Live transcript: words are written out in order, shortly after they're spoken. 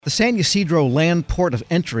The San Ysidro Land Port of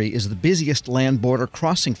Entry is the busiest land border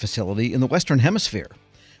crossing facility in the Western Hemisphere.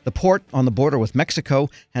 The port on the border with Mexico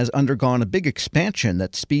has undergone a big expansion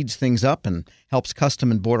that speeds things up and helps Custom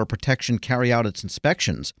and Border Protection carry out its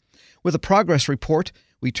inspections. With a progress report,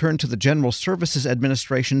 we turn to the General Services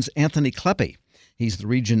Administration's Anthony Kleppe. He's the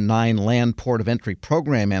Region 9 Land Port of Entry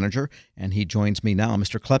Program Manager, and he joins me now.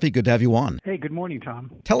 Mr. Kleppe, good to have you on. Hey, good morning,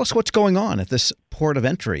 Tom. Tell us what's going on at this port of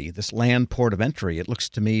entry, this land port of entry. It looks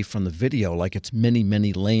to me from the video like it's many,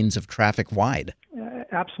 many lanes of traffic wide.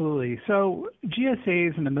 Absolutely. So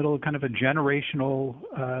GSA is in the middle of kind of a generational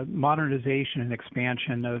modernization and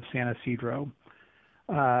expansion of San Ysidro.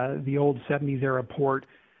 The old 70s era port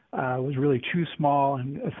was really too small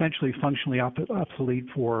and essentially functionally obsolete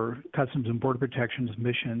for Customs and Border Protection's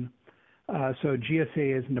mission. So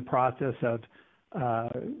GSA is in the process of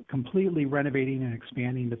completely renovating and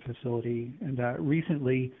expanding the facility. And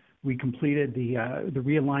recently, we completed the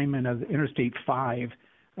realignment of Interstate 5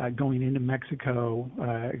 going into Mexico,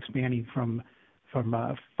 expanding from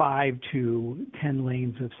 5 to 10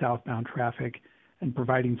 lanes of southbound traffic and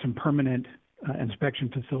providing some permanent inspection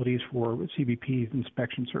facilities for CBP's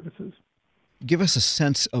inspection services. Give us a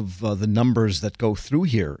sense of the numbers that go through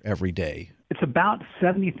here every day. It's about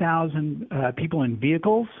 70,000 people in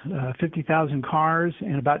vehicles, 50,000 cars,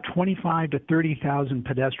 and about 25 to 30,000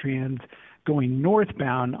 pedestrians going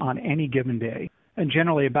northbound on any given day. And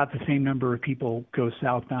generally about the same number of people go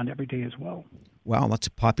southbound every day as well. Wow, that's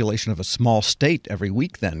a population of a small state every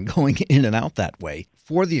week then, going in and out that way.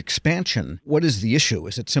 For the expansion, what is the issue?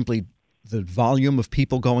 Is it simply the volume of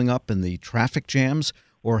people going up and the traffic jams,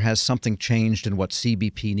 or has something changed in what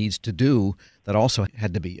CBP needs to do that also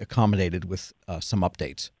had to be accommodated with some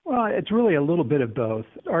updates? Well, it's really a little bit of both.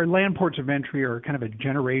 Our land ports of entry are kind of a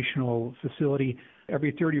generational facility.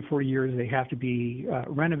 Every 30 or 40 years, they have to be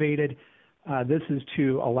renovated. This is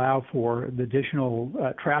to allow for the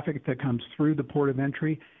additional traffic that comes through the port of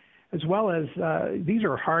entry, as well as these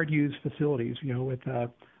are hard-used facilities, with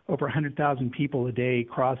over 100,000 people a day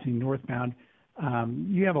crossing northbound.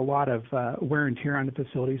 You have a lot of wear and tear on the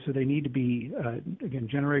facility, so they need to be, again,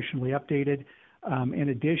 generationally updated. In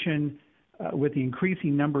addition, with the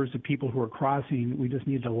increasing numbers of people who are crossing, we just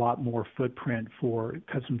need a lot more footprint for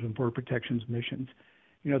Customs and Border Protection's missions.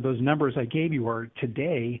 Those numbers I gave you are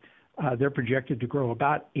today. They're projected to grow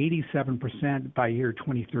about 87% by year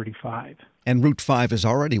 2035. And Route 5 is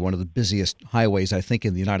already one of the busiest highways, I think,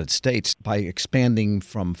 in the United States. By expanding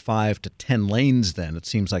from 5 to 10 lanes, then, it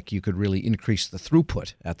seems like you could really increase the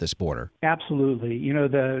throughput at this border. Absolutely.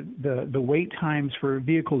 The wait times for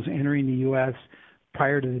vehicles entering the U.S.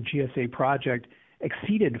 prior to the GSA project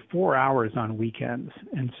exceeded 4 hours on weekends.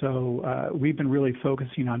 And so we've been really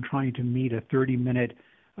focusing on trying to meet a 30-minute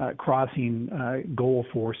crossing goal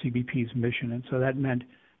for CBP's mission. And so that meant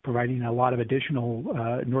providing a lot of additional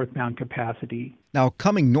northbound capacity. Now,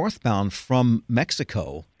 coming northbound from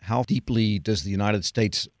Mexico, how deeply does the United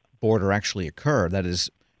States border actually occur? That is,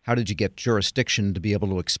 how did you get jurisdiction to be able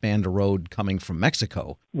to expand a road coming from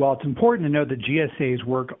Mexico? Well, it's important to know that GSA's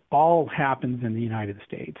work all happens in the United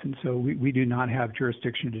States. And so we do not have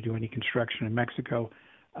jurisdiction to do any construction in Mexico.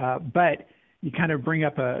 But you kind of bring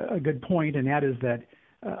up a good point, and that is that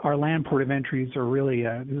our land port of entries are really,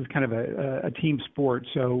 this is kind of a team sport.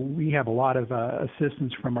 So we have a lot of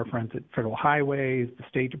assistance from our friends at Federal Highways, the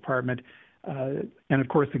State Department, and of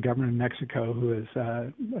course the government of Mexico, who is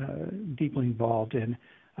deeply involved in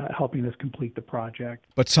helping us complete the project.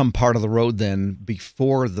 But some part of the road then,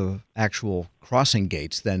 before the actual crossing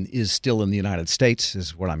gates, then is still in the United States,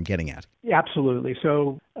 is what I'm getting at. Yeah, absolutely.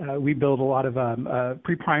 So we build a lot of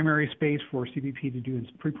pre-primary space for CBP to do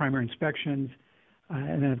pre-primary inspections.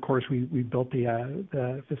 And then, of course, we built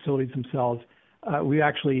the facilities themselves. We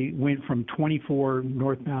actually went from 24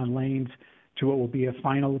 northbound lanes to what will be a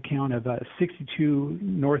final count of 62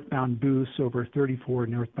 northbound booths over 34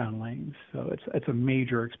 northbound lanes. So it's a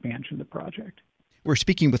major expansion of the project. We're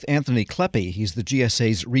speaking with Anthony Kleppe. He's the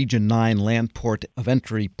GSA's Region 9 Land Port of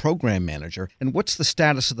Entry Program Manager. And what's the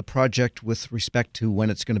status of the project with respect to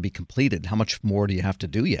when it's going to be completed? How much more do you have to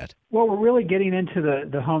do yet? Well, we're really getting into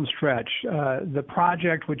the home stretch. The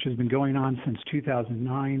project, which has been going on since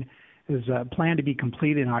 2009, is planned to be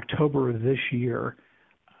completed in October of this year.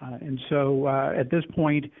 And so at this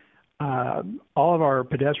point, all of our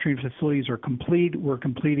pedestrian facilities are complete. We're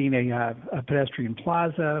completing a pedestrian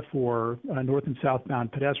plaza for north and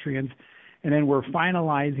southbound pedestrians. And then we're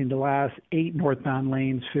finalizing the last 8 northbound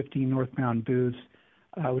lanes, 15 northbound booths.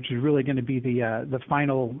 which is really going to be the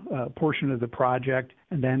final portion of the project.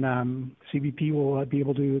 And then CBP will be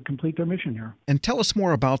able to complete their mission here. And tell us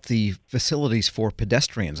more about the facilities for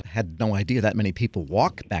pedestrians. I had no idea that many people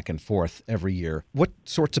walk back and forth every year. What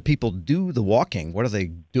sorts of people do the walking? What are they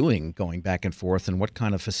doing going back and forth? And what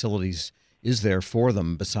kind of facilities is there for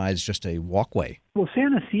them besides just a walkway? Well,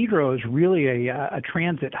 San Ysidro is really a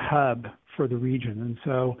transit hub for the region. And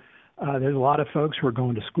so there's a lot of folks who are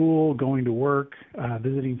going to school, going to work,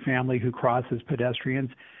 visiting family who cross as pedestrians.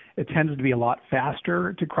 It tends to be a lot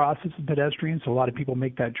faster to cross as a pedestrian, so a lot of people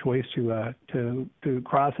make that choice to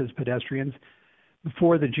cross as pedestrians.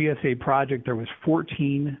 Before the GSA project, there was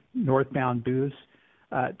 14 northbound booths.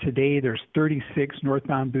 Today, there's 36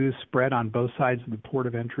 northbound booths spread on both sides of the port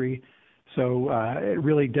of entry. So it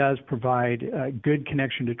really does provide a good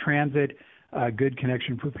connection to transit, a good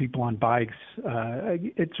connection for people on bikes.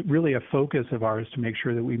 It's really a focus of ours to make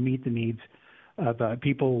sure that we meet the needs of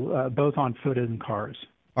people both on foot and in cars.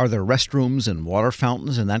 Are there restrooms and water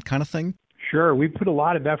fountains and that kind of thing? Sure. We put a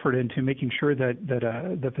lot of effort into making sure that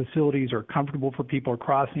the facilities are comfortable for people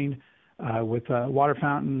crossing with water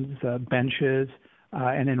fountains, benches,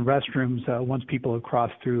 and then restrooms once people have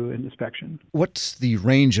crossed through an inspection. What's the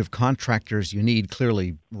range of contractors you need?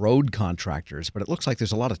 Clearly road contractors, but it looks like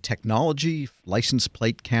there's a lot of technology, license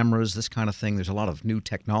plate cameras, this kind of thing. There's a lot of new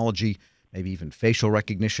technology, maybe even facial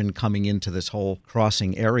recognition coming into this whole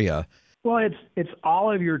crossing area. Well, it's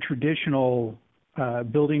all of your traditional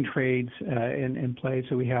building trades in place.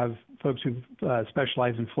 So we have folks who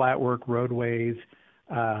specialize in flat work, roadways,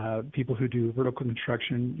 people who do vertical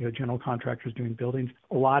construction, general contractors doing buildings.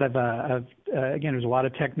 A lot of again, there's a lot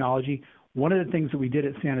of technology. One of the things that we did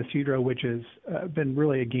at San Ysidro, which has been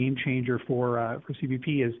really a game changer for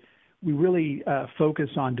CBP, is we really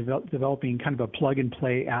focus on developing kind of a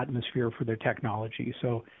plug-and-play atmosphere for their technology.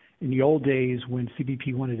 So in the old days, when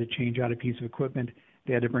CBP wanted to change out a piece of equipment,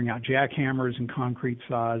 they had to bring out jackhammers and concrete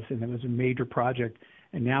saws, and it was a major project.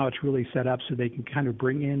 And now it's really set up so they can kind of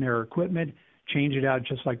bring in their equipment, change it out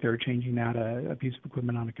just like they're changing out a piece of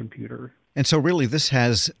equipment on a computer. And so really this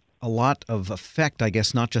has a lot of effect, I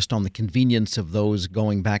guess, not just on the convenience of those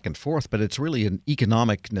going back and forth, but it's really an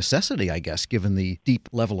economic necessity, I guess, given the deep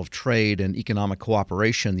level of trade and economic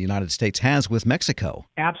cooperation the United States has with Mexico.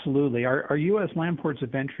 Absolutely. Our U.S. land ports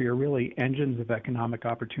of entry are really engines of economic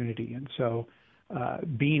opportunity. And so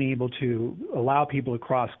being able to allow people to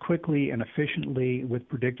cross quickly and efficiently with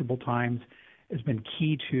predictable times has been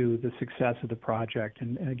key to the success of the project,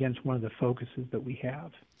 and again, it's one of the focuses that we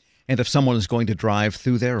have. And if someone is going to drive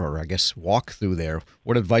through there, or I guess walk through there,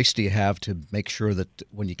 what advice do you have to make sure that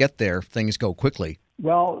when you get there, things go quickly?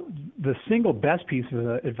 Well, the single best piece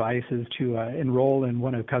of advice is to enroll in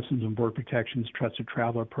one of Customs and Border Protection's Trusted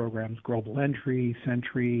Traveler programs, Global Entry,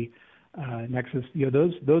 Sentry, Nexus.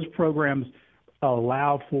 Those programs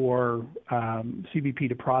allow for CBP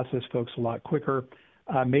to process folks a lot quicker,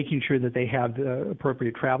 making sure that they have the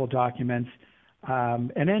appropriate travel documents.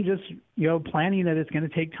 And then just, planning that it's going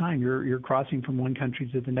to take time. You're crossing from one country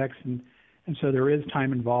to the next, and so there is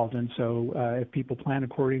time involved. And so if people plan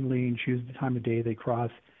accordingly and choose the time of day they cross,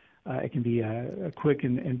 it can be a quick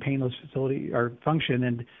and painless facility or function,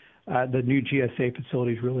 and the new GSA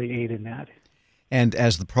facilities really aid in that. And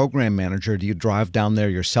as the program manager, do you drive down there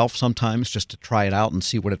yourself sometimes just to try it out and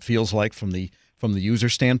see what it feels like from the user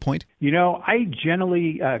standpoint? I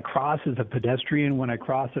generally cross as a pedestrian when I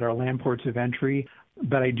cross at our land ports of entry,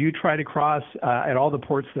 but I do try to cross at all the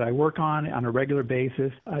ports that I work on a regular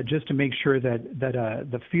basis, just to make sure that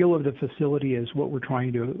the feel of the facility is what we're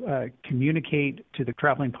trying to communicate to the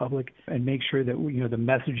traveling public, and make sure that the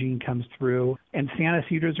messaging comes through. And San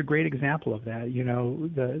Ysidro is a great example of that.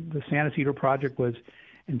 The San Ysidro project was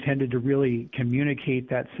intended to really communicate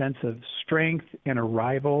that sense of strength and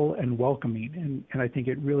arrival and welcoming. And I think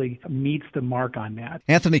it really meets the mark on that.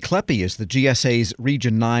 Anthony Kleppe is the GSA's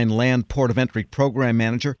Region 9 Land Port of Entry Program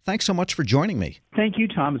Manager. Thanks so much for joining me. Thank you,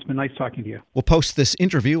 Tom. It's been nice talking to you. We'll post this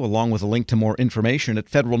interview along with a link to more information at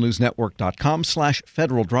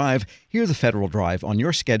federalnewsnetwork.com/Federal Drive. Hear the Federal Drive on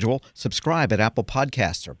your schedule. Subscribe at Apple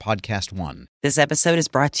Podcasts or Podcast One. This episode is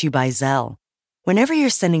brought to you by Zelle. Whenever you're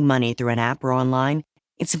sending money through an app or online,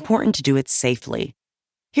 it's important to do it safely.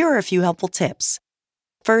 Here are a few helpful tips.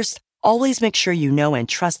 First, always make sure you know and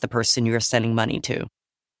trust the person you are sending money to.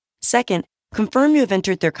 Second, confirm you have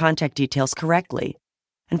entered their contact details correctly.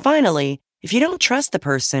 And finally, if you don't trust the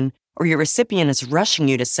person or your recipient is rushing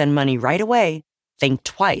you to send money right away, think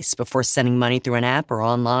twice before sending money through an app or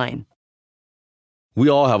online. We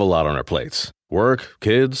all have a lot on our plates. Work,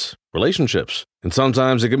 kids, relationships. And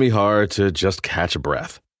sometimes it can be hard to just catch a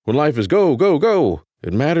breath. When life is go, go, go,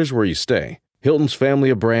 it matters where you stay. Hilton's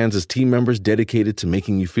family of brands has team members dedicated to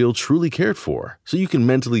making you feel truly cared for, so you can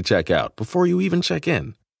mentally check out before you even check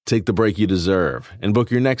in. Take the break you deserve and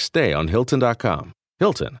book your next stay on Hilton.com.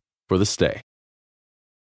 Hilton, for the stay.